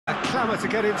clamour to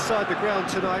get inside the ground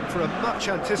tonight for a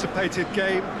much-anticipated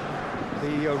game.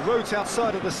 The roads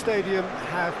outside of the stadium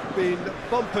have been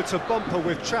bumper to bumper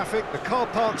with traffic. The car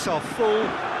parks are full.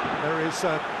 There is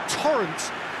a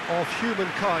torrent of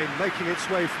humankind making its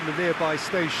way from the nearby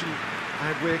station,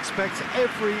 and we expect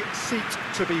every seat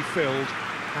to be filled.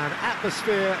 An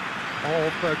atmosphere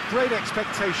of great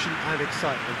expectation and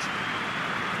excitement.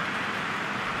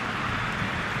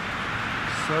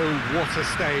 So what a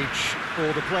stage for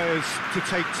the players to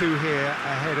take to here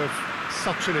ahead of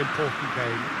such an important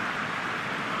game.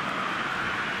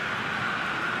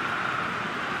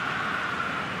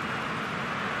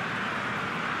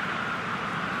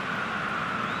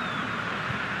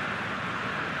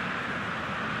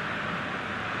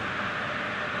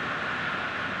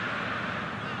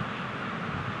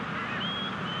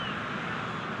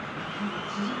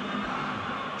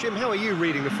 Jim, how are you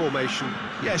reading the formation?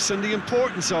 Yes, and the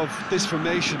importance of this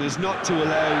formation is not to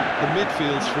allow the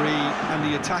midfield three and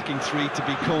the attacking three to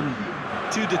become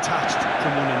too detached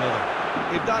from one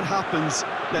another. If that happens,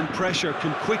 then pressure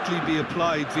can quickly be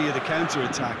applied via the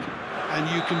counter-attack, and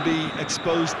you can be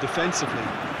exposed defensively.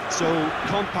 So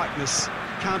compactness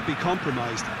can't be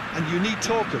compromised, and you need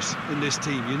talkers in this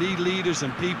team. You need leaders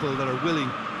and people that are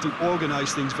willing to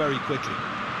organise things very quickly.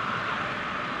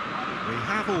 We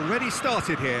have already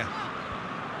started here.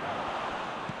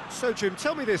 So, Jim,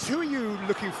 tell me this, who are you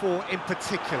looking for in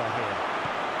particular here?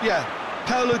 Yeah,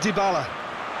 Paulo Dybala.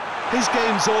 His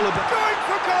game's all about... Going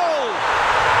for goal!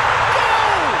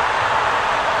 Goal!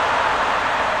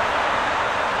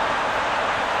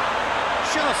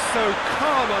 Just so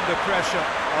calm under pressure.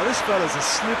 Oh, this fella's as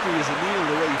slippery as a needle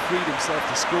the way he freed himself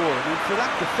to score. I mean, for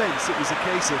that defence, it was a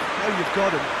case of, now you've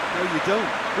got him, now you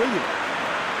don't. Brilliant.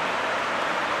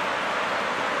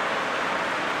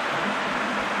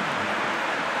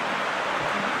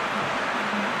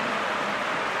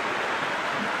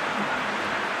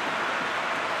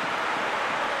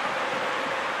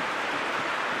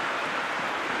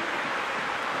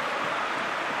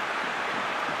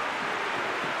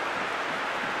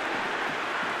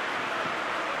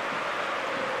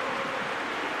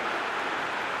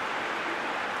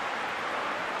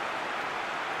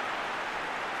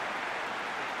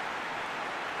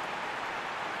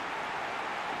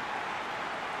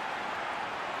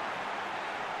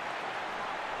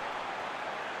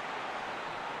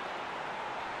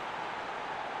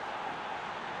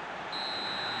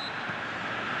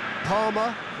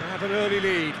 Parma have an early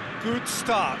lead. Good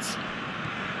start.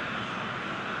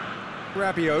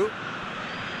 Rabiot.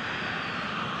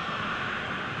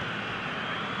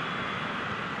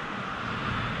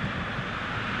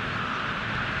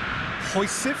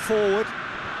 Hoists it forward.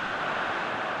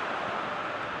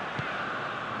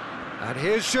 And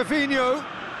here's Gervinho.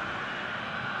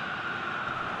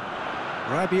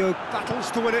 Rabiot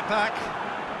battles to win it back.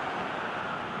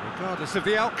 Regardless of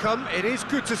the outcome, it is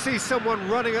good to see someone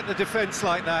running at the defence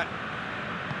like that.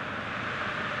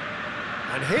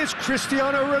 And here's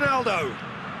Cristiano Ronaldo.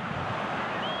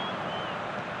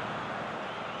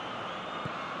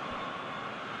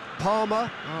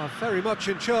 Parma are very much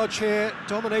in charge here,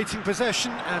 dominating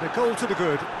possession and a goal to the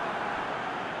good.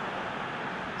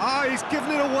 Ah, he's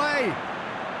given it away.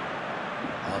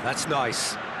 Oh, that's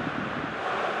nice.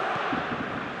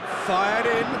 Fired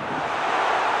in.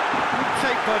 Good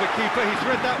take by the keeper, he's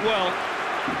read that well.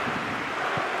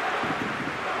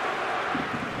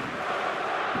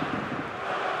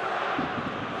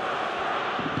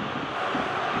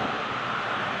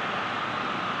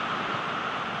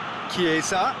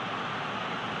 Chiesa.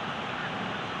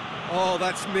 Oh,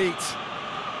 that's neat.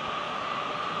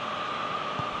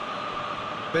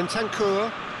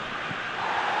 Bentancur.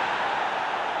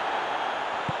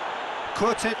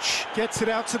 Kurtic gets it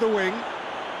out to the wing.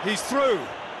 He's through.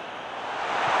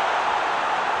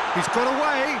 He's got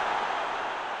away.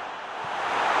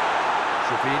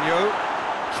 Juventus.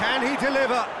 Can he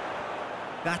deliver?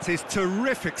 That is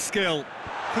terrific skill.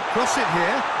 Could cross it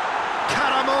here.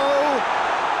 Caramo.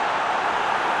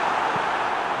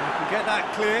 You can get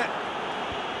that clear.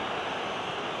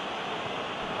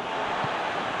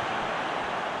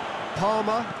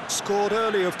 Parma scored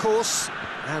early, of course,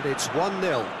 and it's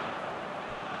 1-0.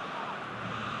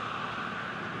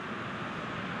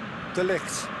 De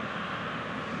Ligt.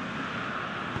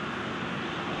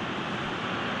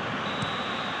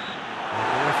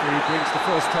 Brings the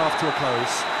first half to a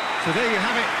close. So there you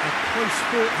have it, a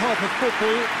close-fought half of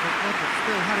football, but one that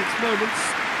still had its moments,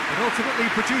 and ultimately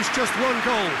produced just one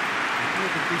goal. A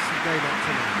more than decent game up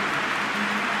tonight.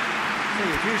 So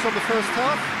your views on the first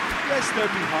half? Yes, they're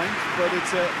behind, but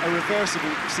it's a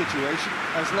reversible situation.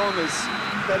 As long as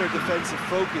better defensive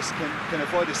focus can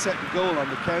avoid a second goal on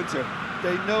the counter,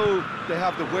 they know they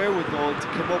have the wherewithal to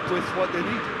come up with what they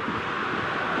need.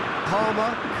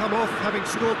 Parma come off having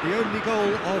scored the only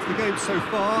goal of the game so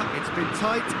far. It's been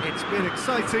tight, it's been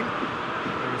exciting.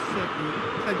 There is certainly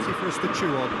plenty for us to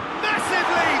chew on. Massive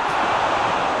leap!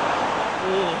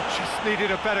 Oh, just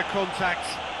needed a better contact.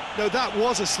 Now that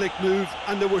was a slick move,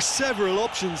 and there were several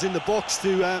options in the box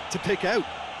to pick out.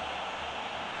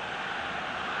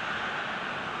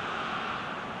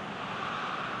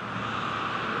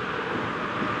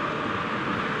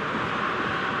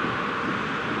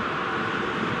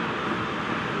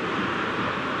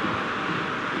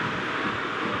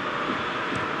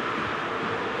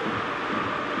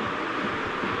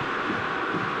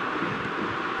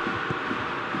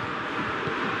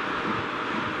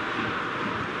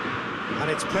 And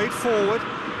it's played forward.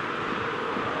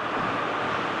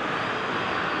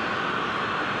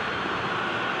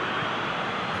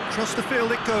 Across the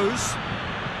field it goes.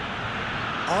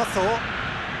 Arthur.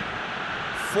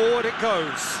 Forward it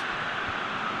goes.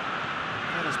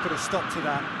 And has put a stop to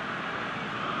that.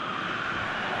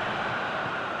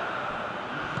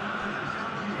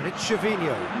 And it's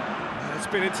Chavinho. And it's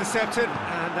been intercepted,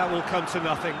 and that will come to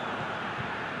nothing.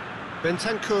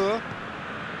 Bentancur.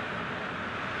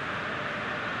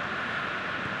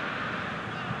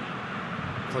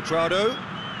 Quadrado,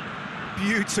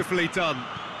 beautifully done.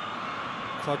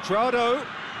 Quadrado,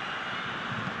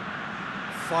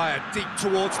 fired deep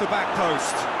towards the back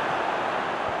post.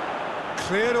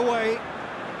 Cleared away.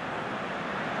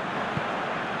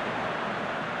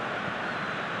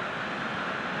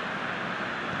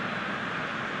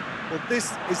 Well,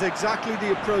 this is exactly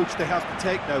the approach they have to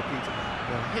take now, Peter.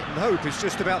 Well, hit and hope is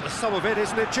just about the sum of it,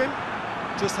 isn't it, Jim?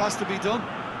 Just has to be done.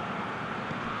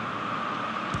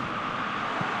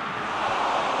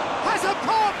 A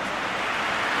pop!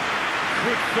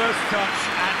 Good first touch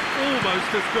and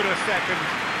almost as good a second.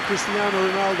 Cristiano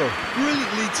Ronaldo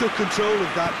brilliantly took control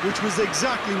of that, which was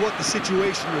exactly what the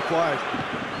situation required.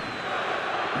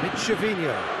 And it's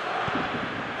Chavinho.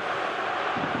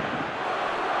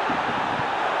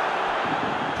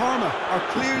 Parma are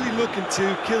clearly looking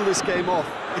to kill this game off.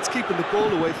 It's keeping the ball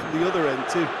away from the other end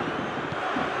too.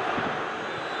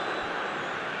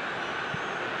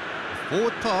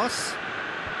 Forward pass.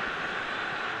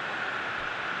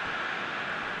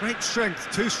 Great strength,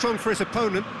 too strong for his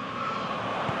opponent.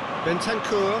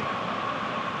 Bentancur.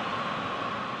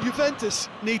 Juventus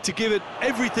need to give it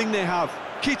everything they have,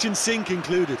 kitchen sink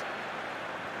included.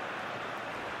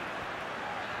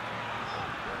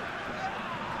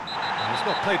 He's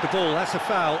not played the ball, that's a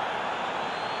foul.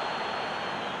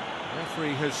 The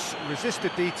referee has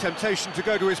resisted the temptation to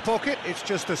go to his pocket. It's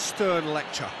just a stern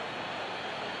lecture.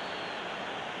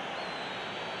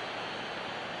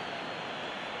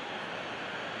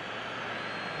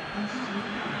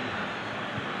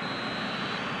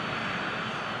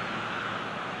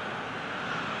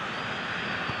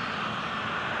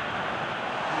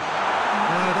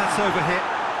 No, that's overhit.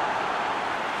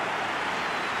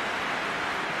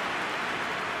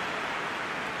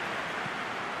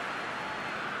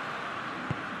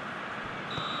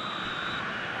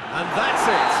 And that's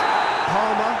it.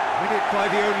 Parma win it by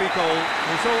the only goal.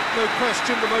 Result, no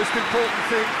question, the most important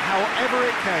thing, however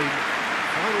it came.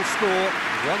 Final score,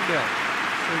 1-0.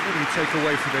 So what do you take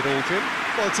away from it all, Jim?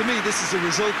 Well, to me, this is a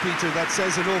result, Peter, that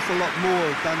says an awful lot more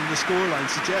than the scoreline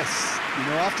suggests. You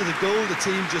know, after the goal, the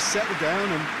team just settled down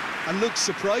and looked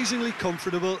surprisingly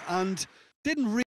comfortable and didn't really